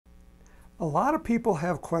A lot of people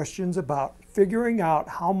have questions about figuring out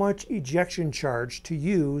how much ejection charge to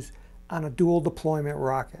use on a dual deployment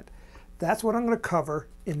rocket. That's what I'm going to cover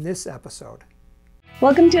in this episode.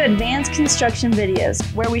 Welcome to Advanced Construction Videos,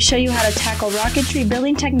 where we show you how to tackle rocketry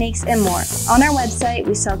building techniques and more. On our website,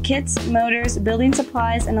 we sell kits, motors, building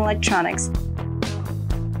supplies, and electronics.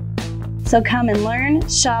 So come and learn,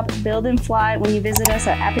 shop, build, and fly when you visit us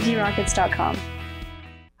at apogeerockets.com.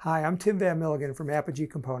 Hi, I'm Tim Van Milligan from Apogee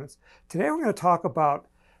Components. Today we're going to talk about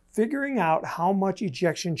figuring out how much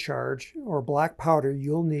ejection charge or black powder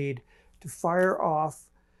you'll need to fire off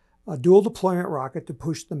a dual deployment rocket to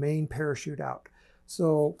push the main parachute out.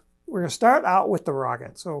 So we're going to start out with the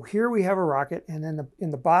rocket. So here we have a rocket, and then in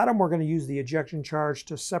the bottom we're going to use the ejection charge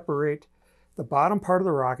to separate the bottom part of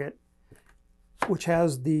the rocket, which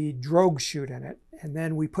has the drogue chute in it. And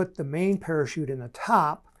then we put the main parachute in the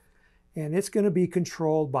top, and it's going to be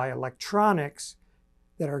controlled by electronics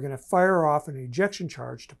that are going to fire off an ejection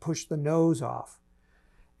charge to push the nose off.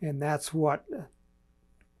 And that's what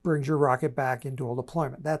brings your rocket back in dual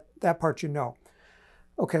deployment. That part you know.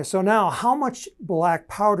 Okay, so now how much black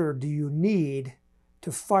powder do you need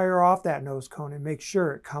to fire off that nose cone and make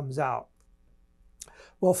sure it comes out?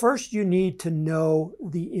 Well, first you need to know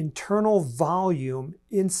the internal volume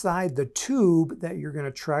inside the tube that you're going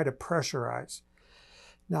to try to pressurize.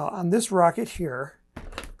 Now on this rocket here,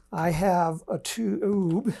 I have a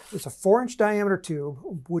tube. It's a 4-inch diameter tube,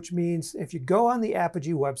 which means if you go on the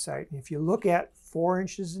Apogee website, and if you look at 4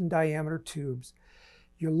 inches in diameter tubes,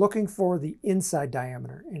 you're looking for the inside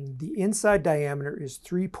diameter, and the inside diameter is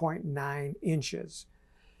 3.9 inches.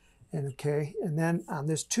 And then on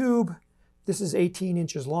this tube, this is 18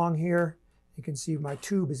 inches long here. You can see my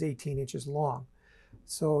tube is 18 inches long.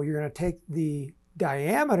 So you're going to take the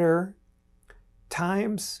diameter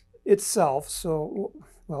times itself. So,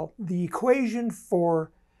 well, the equation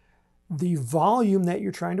for the volume that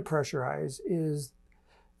you're trying to pressurize is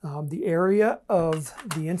the area of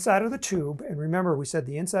the inside of the tube. And remember, we said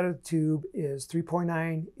the inside of the tube is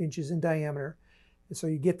 3.9 inches in diameter. And so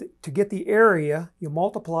you get to get the area, you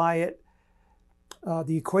multiply it.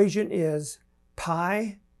 The equation is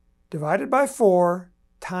pi divided by 4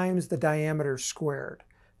 times the diameter squared.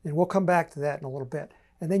 And we'll come back to that in a little bit.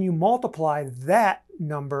 And then you multiply that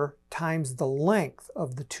number times the length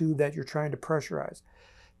of the tube that you're trying to pressurize.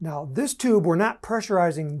 Now this tube, we're not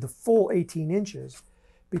pressurizing the full 18 inches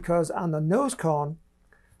because on the nose cone,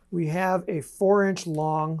 we have a 4-inch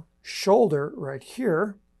long shoulder right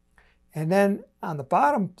here. And then on the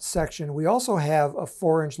bottom section, we also have a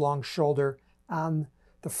 4-inch long shoulder on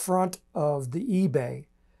the front of the E-bay.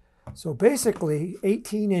 So basically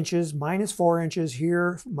 18 inches minus 4 inches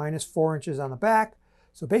here, minus 4 inches on the back.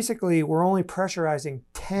 So basically, we're only pressurizing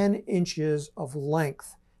 10 inches of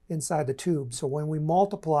length inside the tube. So when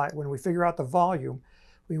we figure out the volume,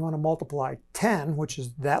 we want to multiply 10, which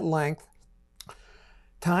is that length,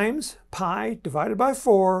 times pi divided by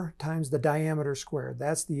 4 times the diameter squared.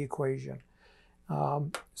 That's the equation.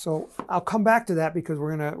 So I'll come back to that because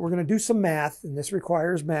we're gonna do some math, and this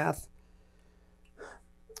requires math.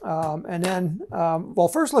 Well,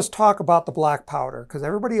 first let's talk about the black powder, because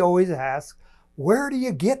everybody always asks, where do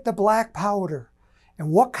you get the black powder? And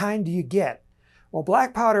what kind do you get? Well,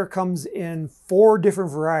 black powder comes in 4 different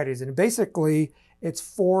varieties, and basically it's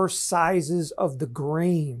 4 sizes of the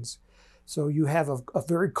grains. So you have a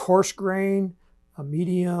very coarse grain, a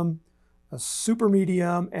medium, a super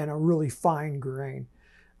medium, and a really fine grain.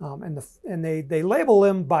 And they label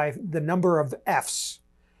them by the number of Fs.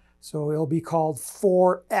 So it'll be called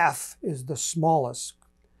 4F is the smallest.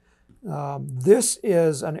 This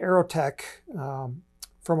is an Aerotech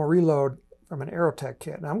from a reload from an Aerotech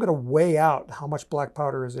kit. And I'm going to weigh out how much black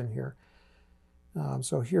powder is in here.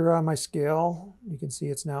 So here on my scale, you can see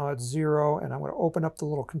it's now at 0. And I'm going to open up the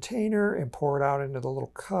little container and pour it out into the little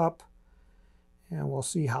cup. And we'll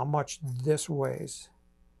see how much this weighs.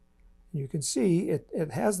 You can see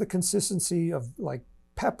it has the consistency of like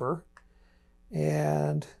pepper.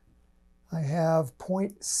 And I have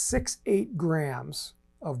 0.68 grams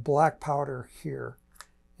of black powder here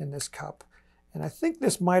in this cup. And I think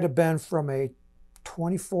this might have been from a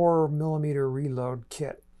 24 millimeter reload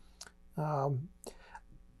kit. And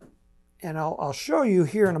I'll show you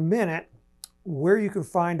here in a minute where you can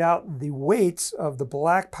find out the weights of the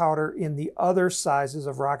black powder in the other sizes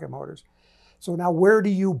of rocket motors. So now where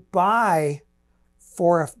do you buy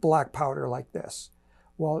 4F black powder like this?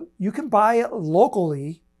 Well, you can buy it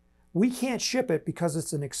locally. We can't ship it because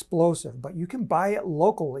it's an explosive, but you can buy it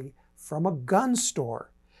locally from a gun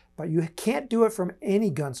store. But you can't do it from any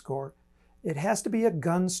gun store. It has to be a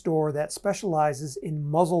gun store that specializes in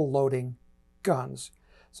muzzle loading guns.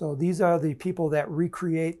 So these are the people that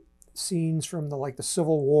recreate scenes from like the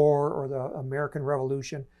Civil War or the American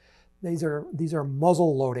Revolution. These are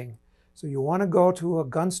muzzle loading. So you want to go to a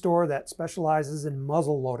gun store that specializes in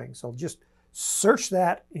muzzle loading. So just search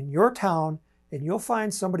that in your town and you'll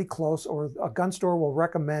find somebody close, or a gun store will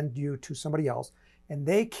recommend you to somebody else, and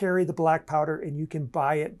they carry the black powder and you can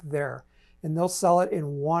buy it there. And they'll sell it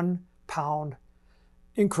in 1 pound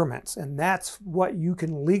increments, and that's what you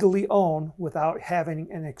can legally own without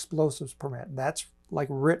having an explosives permit. That's like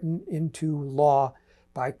written into law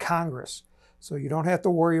by Congress. So you don't have to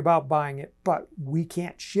worry about buying it, but we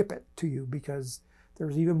can't ship it to you because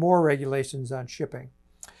there's even more regulations on shipping.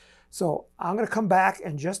 So I'm going to come back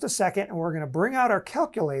in just a second and we're going to bring out our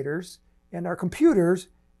calculators and our computers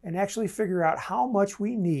and actually figure out how much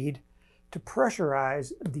we need to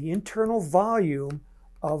pressurize the internal volume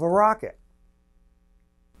of a rocket.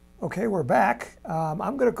 Okay, we're back.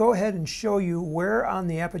 I'm going to go ahead and show you where on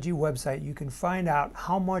the Apogee website you can find out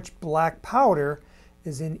how much black powder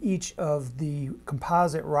is in each of the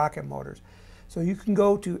composite rocket motors. So you can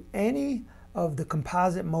go to any of the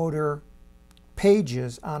composite motor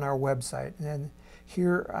pages on our website. And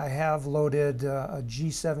here I have loaded a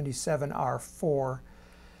G77R4.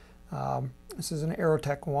 This is an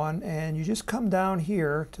Aerotech one, and you just come down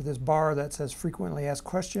here to this bar that says frequently asked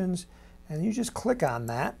questions, and you just click on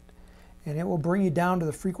that. And it will bring you down to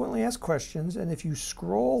the frequently asked questions. And if you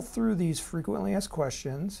scroll through these frequently asked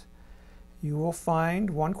questions, you will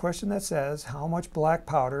find one question that says, how much black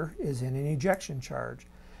powder is in an ejection charge?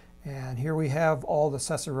 And here we have all the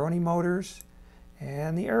Cicerone motors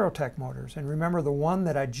and the Aerotech motors. And remember, the one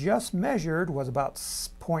that I just measured was about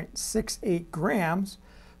 0.68 grams,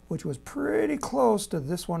 which was pretty close to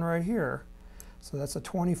this one right here. So that's a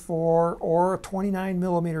 24 or a 29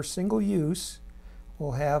 millimeter single use.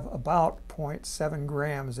 Will have about 0.7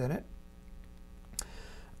 grams in it.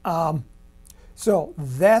 So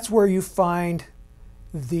that's where you find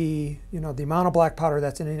the amount of black powder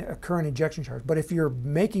that's in a current ejection charge. But if you're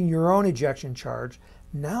making your own ejection charge,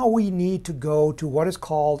 now we need to go to what is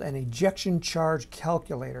called an ejection charge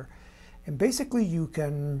calculator. And basically you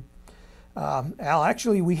can,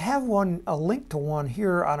 actually we have a link to one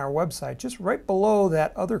here on our website, just right below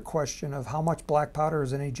that other question of how much black powder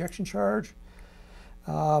is in an ejection charge.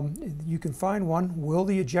 You can find one, will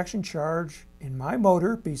the ejection charge in my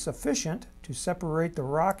motor be sufficient to separate the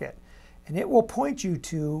rocket? And it will point you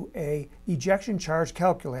to a ejection charge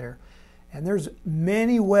calculator. And there's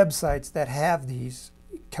many websites that have these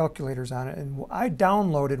calculators on it. And I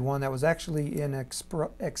downloaded one that was actually in an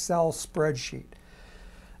Excel spreadsheet.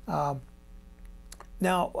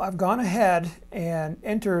 Now I've gone ahead and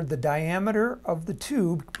entered the diameter of the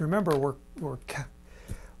tube. Remember, we're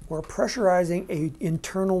pressurizing an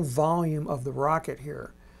internal volume of the rocket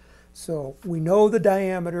here. So we know the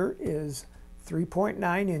diameter is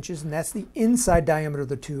 3.9 inches, and that's the inside diameter of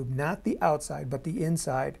the tube, not the outside, but the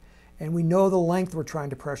inside. And we know the length we're trying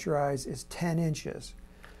to pressurize is 10 inches.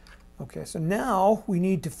 Okay, so now we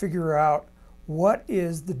need to figure out what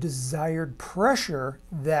is the desired pressure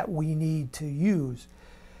that we need to use.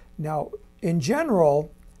 Now, in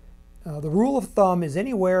general, the rule of thumb is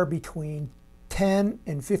anywhere between 10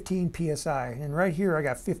 and 15 psi. And right here I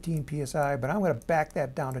got 15 psi, but I'm going to back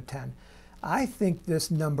that down to 10. I think this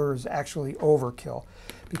number is actually overkill,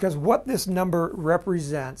 because what this number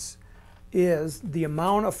represents is the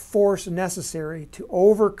amount of force necessary to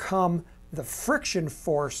overcome the friction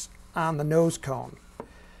force on the nose cone.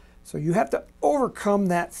 So you have to overcome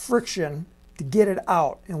that friction to get it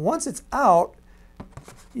out. And once it's out,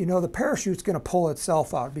 the parachute's going to pull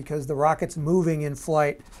itself out because the rocket's moving in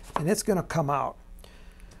flight and it's going to come out.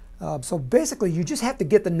 So basically you just have to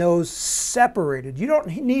get the nose separated. You don't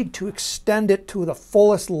need to extend it to the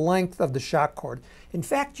fullest length of the shock cord. In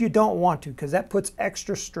fact, you don't want to, because that puts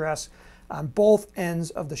extra stress on both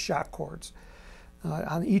ends of the shock cords,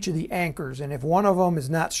 on each of the anchors. And if one of them is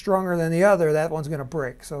not stronger than the other, that one's going to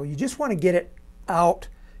break. So you just want to get it out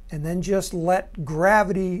and then just let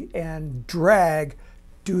gravity and drag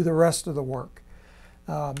do the rest of the work.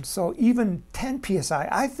 So even 10 psi,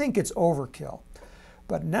 I think it's overkill.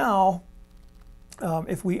 But now,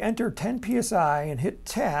 if we enter 10 psi and hit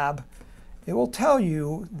tab, it will tell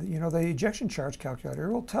you, the ejection charge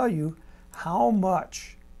calculator will tell you how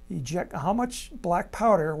much black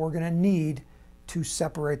powder we're going to need to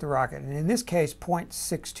separate the rocket. And in this case,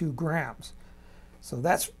 0.62 grams. So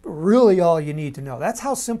that's really all you need to know. That's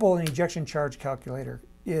how simple an ejection charge calculator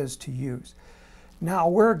is to use. Now,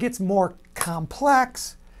 where it gets more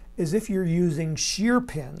complex is if you're using shear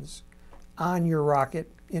pins on your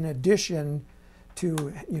rocket in addition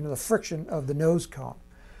to the friction of the nose cone.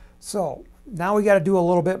 So now we got to do a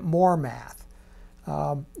little bit more math.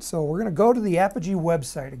 So we're going to go to the Apogee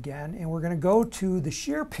website again, and we're going to go to the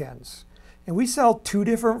shear pins. And we sell two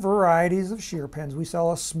different varieties of shear pins. We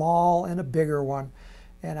sell a small and a bigger one.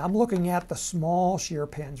 And I'm looking at the small shear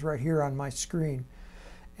pins right here on my screen.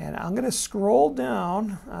 And I'm going to scroll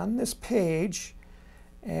down on this page,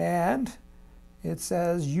 and it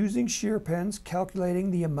says using shear pins,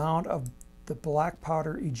 calculating the amount of the black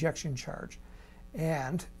powder ejection charge.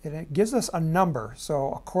 And it gives us a number.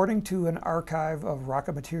 So according to an archive of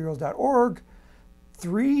rocketmaterials.org,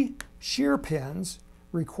 3 shear pins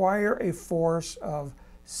require a force of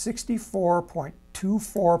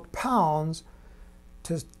 64.24 pounds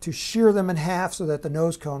to shear them in half so that the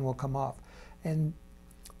nose cone will come off. And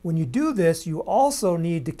when you do this, you also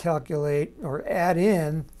need to calculate or add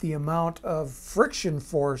in the amount of friction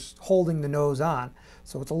force holding the nose on.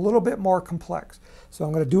 So it's a little bit more complex. So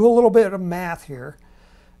I'm going to do a little bit of math here.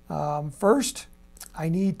 First, I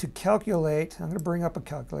need to calculate, I'm going to bring up a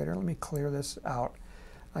calculator. Let me clear this out.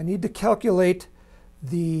 I need to calculate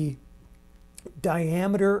the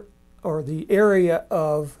diameter or the area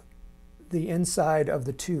of the inside of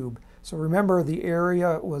the tube. So remember, the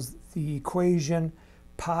area was the equation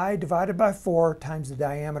pi divided by 4 times the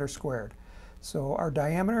diameter squared. So our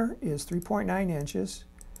diameter is 3.9 inches,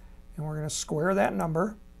 and we're going to square that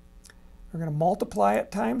number. We're going to multiply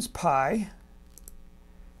it times pi,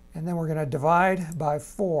 and then we're going to divide by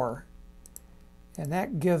 4. And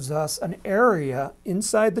that gives us an area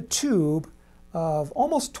inside the tube of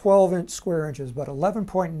almost 12 square inches, but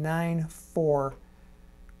 11.94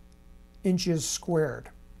 inches squared.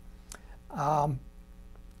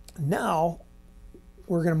 Now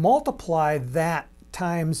we're going to multiply that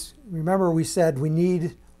times, remember we said we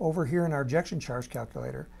need over here in our ejection charge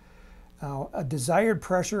calculator a desired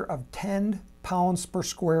pressure of 10 pounds per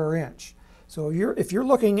square inch. So if you're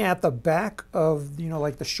looking at the back of,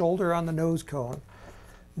 like the shoulder on the nose cone,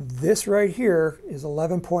 this right here is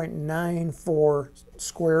 11.94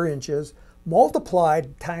 square inches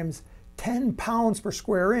multiplied times 10 pounds per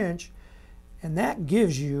square inch, and that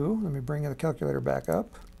gives you, let me bring the calculator back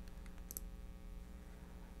up,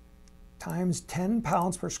 times 10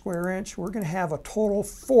 pounds per square inch. We're going to have a total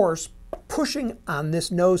force pushing on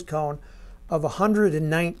this nose cone of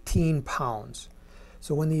 119 pounds.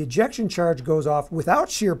 So when the ejection charge goes off without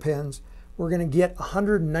shear pins, we're going to get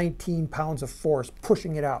 119 pounds of force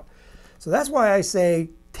pushing it out. So that's why I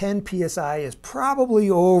say 10 psi is probably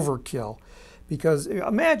overkill, because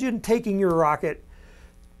imagine taking your rocket,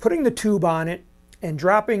 putting the tube on it, and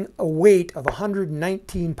dropping a weight of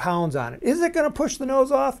 119 pounds on it. Is it going to push the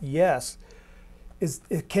nose off? Yes.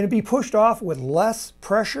 Can it be pushed off with less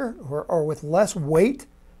pressure or with less weight?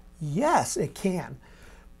 Yes, it can.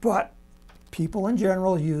 But people in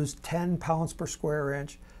general use 10 pounds per square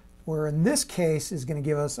inch, where in this case is going to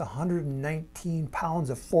give us 119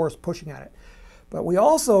 pounds of force pushing on it. But we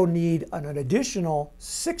also need an additional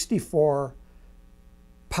 64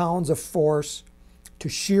 pounds of force to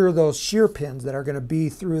shear those shear pins that are going to be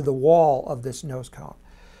through the wall of this nose cone.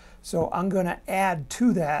 So I'm going to add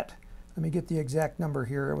to that, let me get the exact number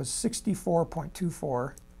here, it was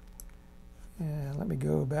 64.24. And let me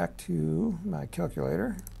go back to my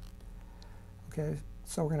calculator. Okay,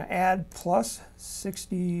 so we're going to add plus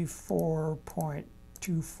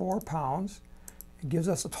 64.24 pounds. It gives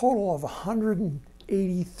us a total of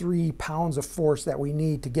 183 pounds of force that we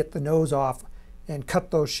need to get the nose off and cut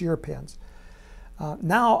those shear pins.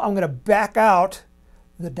 Now I'm going to back out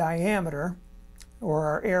the diameter, or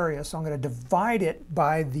our area, so I'm going to divide it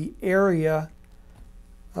by the area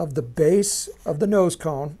of the base of the nose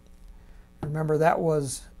cone. Remember, that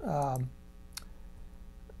was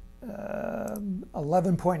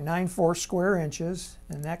 11.94 square inches,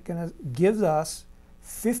 and that gives us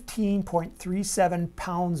 15.37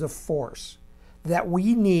 pounds of force that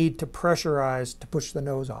we need to pressurize to push the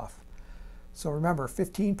nose off. So remember,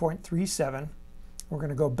 15.37. We're going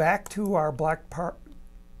to go back to our black powder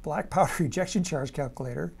ejection charge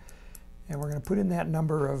calculator, and we're going to put in that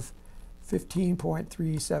number of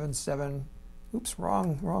 15.377. Oops,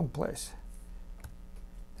 wrong place.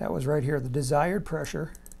 That was right here, the desired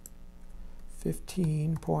pressure,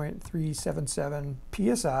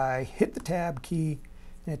 15.377 psi. Hit the tab key,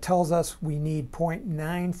 and it tells us we need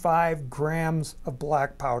 0.95 grams of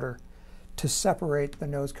black powder to separate the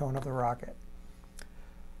nose cone of the rocket.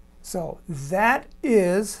 So that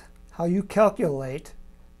is how you calculate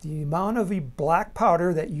the amount of black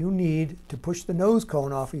powder that you need to push the nose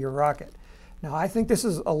cone off of your rocket. Now, I think this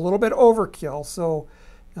is a little bit overkill, so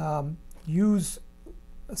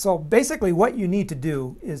so basically what you need to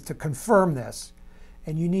do is to confirm this,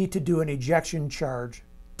 and you need to do an ejection charge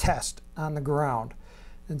test on the ground.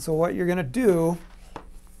 And so what you're going to do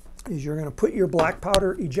is you're going to put your black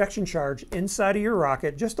powder ejection charge inside of your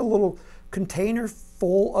rocket, just a little container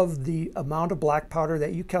full of the amount of black powder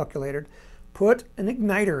that you calculated. Put an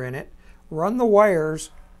igniter in it, run the wires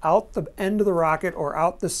out the end of the rocket or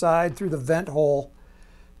out the side through the vent hole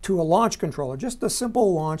to a launch controller, just a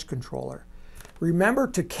simple launch controller. Remember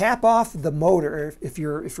to cap off the motor. If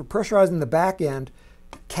you're pressurizing the back end,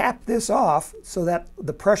 cap this off so that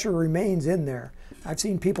the pressure remains in there. I've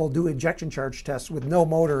seen people do ejection charge tests with no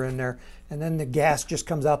motor in there, and then the gas just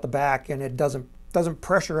comes out the back and it doesn't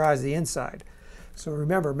pressurize the inside. So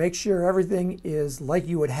remember, make sure everything is like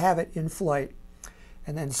you would have it in flight,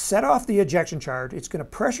 and then set off the ejection charge. It's going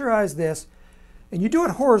to pressurize this, and you do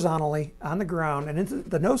it horizontally on the ground, and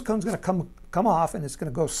the nose cone's going to come off, and it's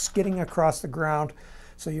going to go skidding across the ground.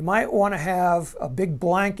 So you might want to have a big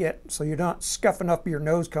blanket so you're not scuffing up your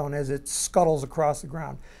nose cone as it scuttles across the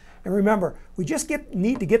ground. And remember, we just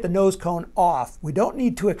need to get the nose cone off. We don't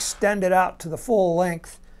need to extend it out to the full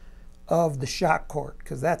length of the shock cord,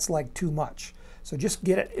 because that's like too much. So just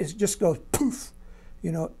get it, it just goes poof.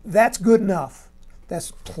 You know, that's good enough.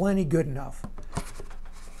 That's plenty good enough.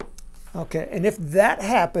 Okay, and if that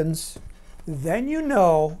happens, then you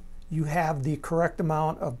know you have the correct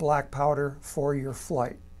amount of black powder for your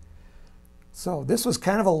flight. So this was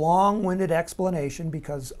kind of a long-winded explanation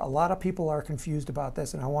because a lot of people are confused about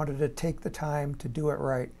this, and I wanted to take the time to do it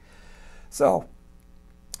right. So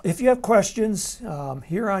if you have questions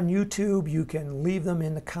here on YouTube, you can leave them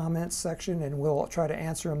in the comments section and we'll try to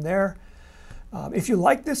answer them there. If you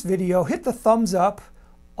like this video, hit the thumbs up.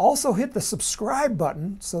 Also hit the subscribe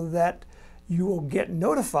button so that you will get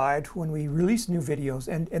notified when we release new videos.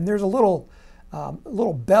 And there's a little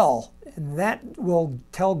bell, and that will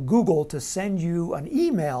tell Google to send you an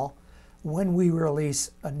email when we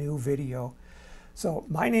release a new video. So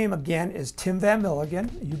my name again is Tim Van Milligan.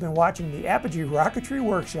 You've been watching the Apogee Rocketry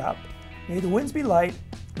Workshop. May the winds be light,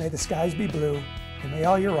 may the skies be blue, and may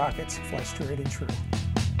all your rockets fly straight and true.